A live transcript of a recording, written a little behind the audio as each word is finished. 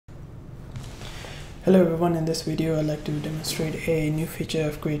Hello everyone, in this video I'd like to demonstrate a new feature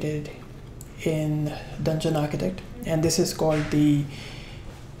I've created in Dungeon Architect, and this is called the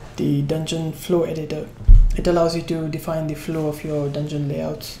Dungeon Flow Editor. It allows you to define the flow of your dungeon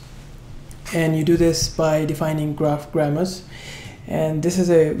layouts, and you do this by defining graph grammars, and this is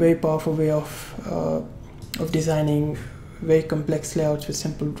a very powerful way of designing very complex layouts with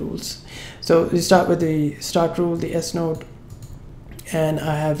simple rules. So we start with the start rule, the S node, and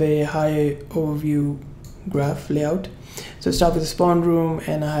I have a high overview graph layout. So start with the spawn room,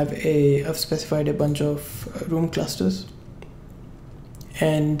 and I've specified a bunch of room clusters,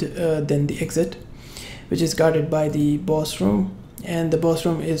 and then the exit, which is guarded by the boss room, and the boss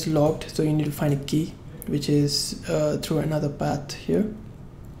room is locked, so you need to find a key, which is through another path here.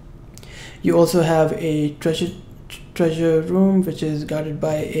 You also have a treasure room, which is guarded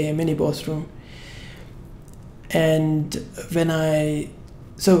by a mini boss room. And when I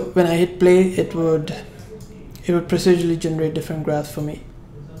hit play, it would procedurally generate different graphs for me,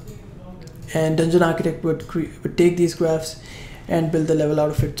 and Dungeon Architect would take these graphs and build the level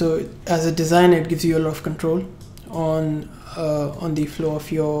out of it. So as a designer, it gives you a lot of control on the flow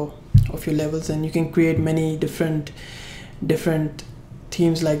of your levels, and you can create many different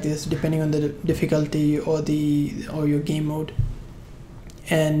themes like this depending on the difficulty or your game mode,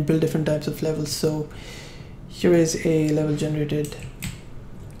 and build different types of levels. So here is a level generated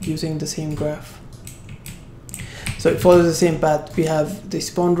using the same graph. So it follows the same path. We have the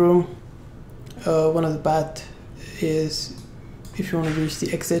spawn room. One of the path is, if you want to reach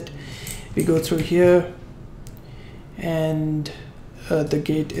the exit, we go through here, and the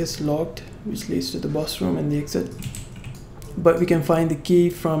gate is locked, which leads to the boss room and the exit. But we can find the key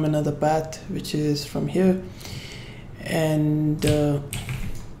from another path, which is from here, and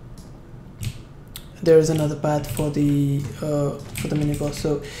there is another path for the mini boss.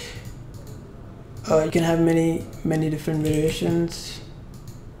 So you can have many different variations,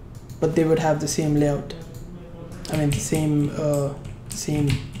 but they would have the same layout. I mean, the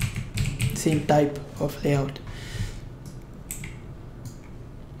same type of layout.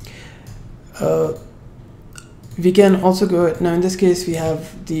 We can also go now. In this case, we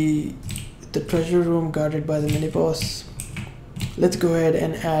have the treasure room guarded by the mini boss. Let's go ahead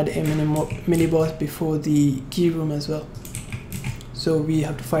and add a mini boss before the key room as well. So we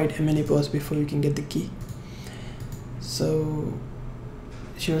have to fight a mini boss before we can get the key. So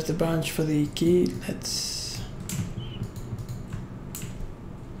here's the branch for the key.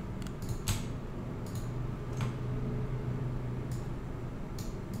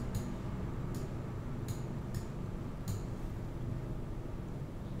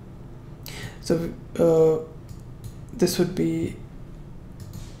 This would be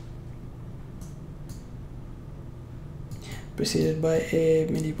preceded by a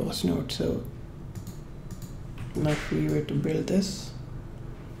mini boss node. So now if we were to build this,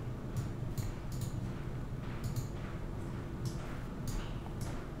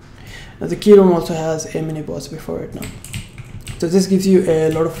 now the key room also has a mini boss before it now. So this gives you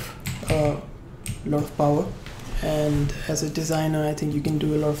a lot of power, and as a designer, I think you can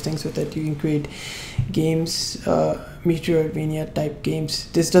do a lot of things with it. You can create games, Metroidvania type games.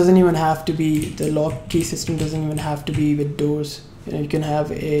 This doesn't even have to be, the lock key system doesn't even have to be with doors. You can have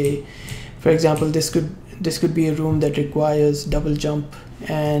for example, this could be a room that requires double jump,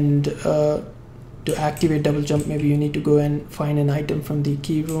 and to activate double jump, maybe you need to go and find an item from the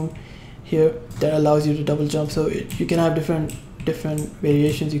key room here that allows you to double jump. So you can have different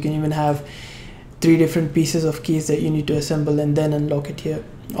variations. You can even have 3 different pieces of keys that you need to assemble and then unlock it here.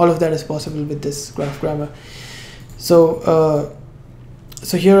 All of that is possible with this graph grammar. So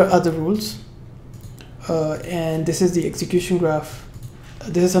here are the rules, and this is the execution graph.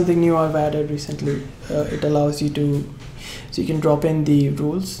 This is something new I've added recently. It allows you so you can drop in the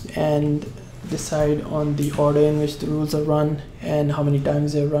rules and decide on the order in which the rules are run and how many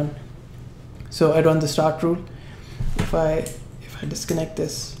times they're run. So I run the start rule. If I disconnect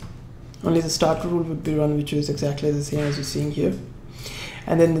this, only the start rule would be run, which is exactly the same as you're seeing here.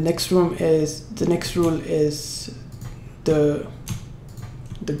 And then the next rule is the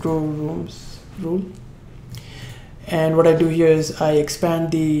grow rooms rule. And what I do here is I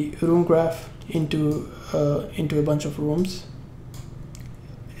expand the room graph into a bunch of rooms.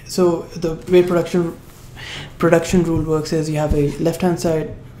 So the way production rule works is you have a left hand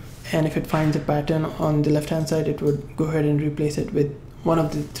side, and if it finds a pattern on the left hand side, it would go ahead and replace it with one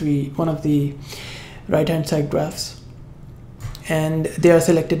of the right hand side graphs, and they are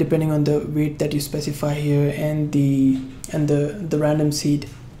selected depending on the weight that you specify here and the random seed.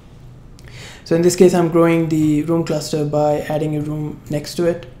 So in this case, I'm growing the room cluster by adding a room next to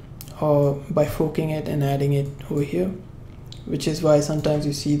it, or by forking it and adding it over here, which is why sometimes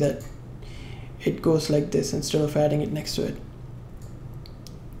you see that it goes like this instead of adding it next to it.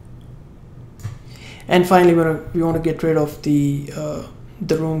 And finally, we want to get rid of the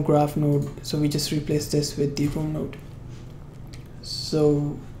room graph node, so we just replace this with the room node.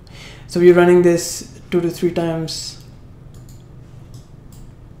 So we're running this 2 to 3 times.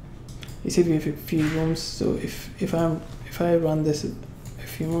 You see we have a few rooms, so if I run this a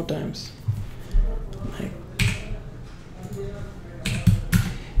few more times,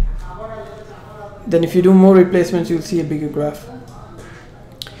 then if you do more replacements, you'll see a bigger graph.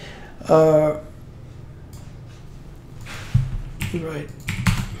 Right.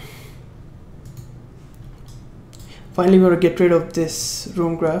 Finally, we want to get rid of this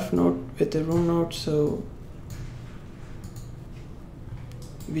room graph node with the room node, so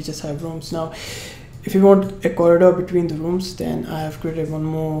we just have rooms. Now if you want a corridor between the rooms, then I have created one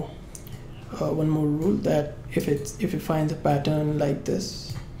more rule, that if it finds a pattern like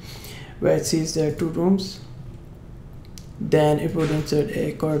this where it sees there are 2 rooms, then it would insert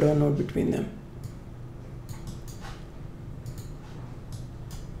a corridor node between them.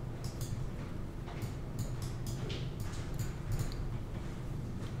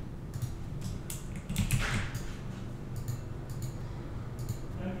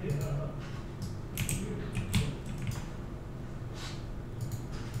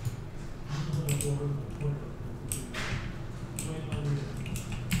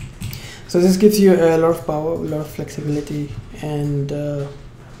 So this gives you a lot of power, a lot of flexibility, and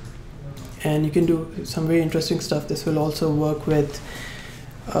you can do some very interesting stuff. This will also work with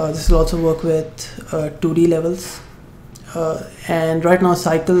 2D levels, and right now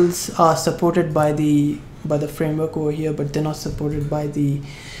cycles are supported by the framework over here, but they're not supported by the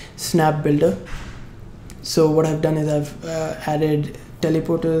snap builder. So what I've done is I've added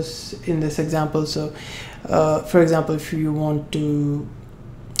teleporters in this example. So for example,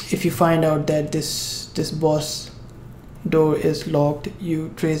 if you find out that this boss door is locked, you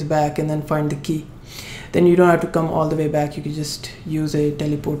trace back and then find the key. Then you don't have to come all the way back. You can just use a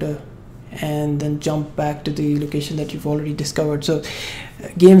teleporter and then jump back to the location that you've already discovered. So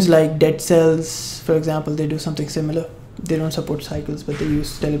games like Dead Cells, for example, they do something similar. They don't support cycles, but they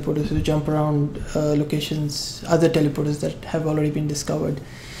use teleporters to jump around locations, other teleporters that have already been discovered.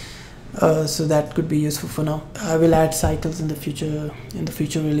 So that could be useful for now. I will add cycles in the future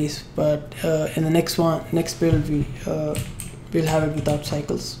release, but in the next build we'll have it without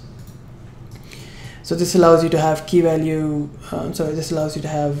cycles. So this allows you to have key value. This allows you to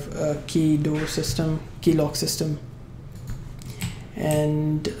have a key door system, key lock system,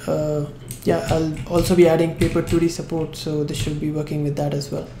 and yeah, I'll also be adding paper 2D support, so this should be working with that as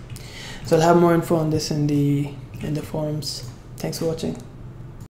well. So I'll have more info on this in the forums. Thanks for watching.